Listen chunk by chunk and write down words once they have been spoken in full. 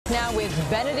Now with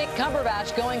Benedict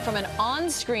Cumberbatch going from an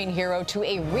on-screen hero to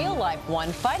a real-life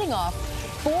one, fighting off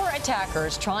 4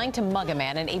 attackers trying to mug a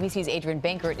man. And ABC's Adrian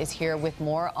Bankert is here with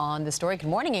more on the story. Good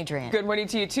morning, Adrian. Good morning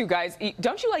to you too, guys.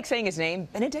 Don't you like saying his name?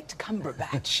 Benedict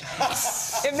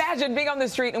Cumberbatch. Imagine being on the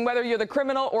street and whether you're the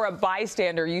criminal or a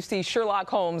bystander, you see Sherlock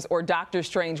Holmes or Doctor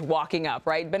Strange walking up,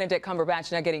 right? Benedict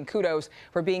Cumberbatch now getting kudos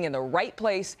for being in the right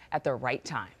place at the right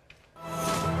time.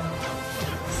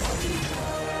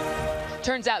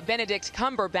 Turns out Benedict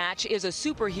Cumberbatch is a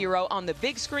superhero on the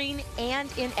big screen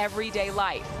and in everyday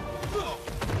life.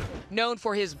 Known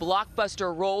for his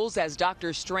blockbuster roles as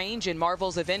Doctor Strange in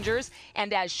Marvel's Avengers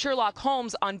and as Sherlock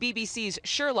Holmes on BBC's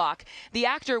Sherlock, the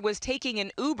actor was taking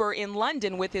an Uber in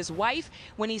London with his wife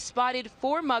when he spotted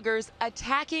 4 muggers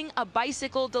attacking a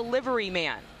bicycle delivery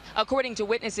man. According to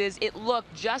witnesses, it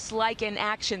looked just like an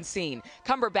action scene.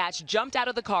 Cumberbatch jumped out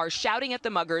of the car shouting at the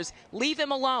muggers, "Leave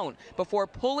him alone," before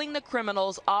pulling the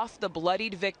criminals off the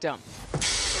bloodied victim.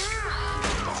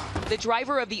 The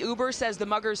driver of the Uber says the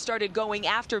muggers started going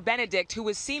after Benedict, who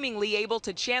was seemingly able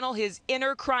to channel his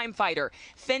inner crime fighter,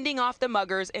 fending off the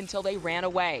muggers until they ran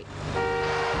away.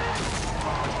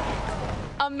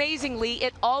 Amazingly,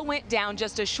 it all went down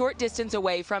just a short distance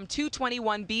away from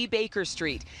 221B Baker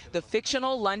Street, the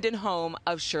fictional London home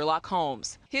of Sherlock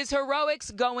Holmes. His heroics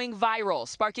going viral,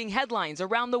 sparking headlines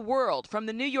around the world, from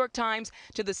the New York Times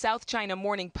to the South China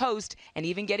Morning Post, and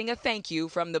even getting a thank you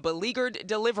from the beleaguered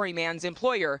delivery man's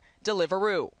employer,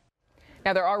 Deliveroo.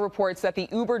 Now, there are reports that the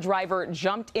Uber driver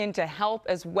jumped in to help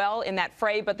as well in that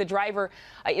fray, but the driver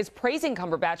is praising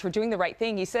Cumberbatch for doing the right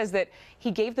thing. He says that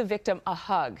he gave the victim a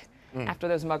hug after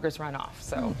those muggers run off.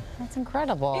 So that's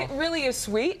incredible. It really is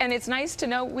sweet, and it's nice to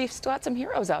know we've still got some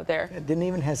heroes out there. Didn't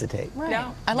even hesitate. Right.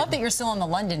 No. I love that you're still on the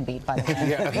London beat, by the way.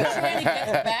 You trying to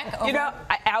get back over? You know,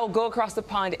 I'll go across the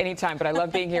pond anytime, but I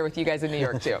love being here with you guys in New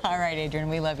York, too. All right, Adrian,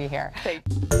 we love you here.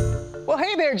 Well,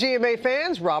 hey there, GMA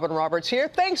fans. Robin Roberts here.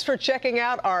 Thanks for checking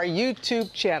out our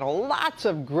YouTube channel. Lots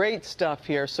of great stuff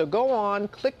here. So go on,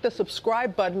 click the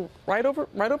subscribe button right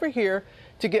over here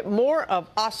to get more of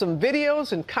awesome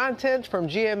videos and content from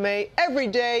GMA every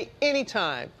day,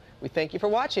 anytime. We thank you for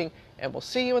watching, and we'll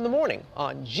see you in the morning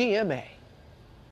on GMA.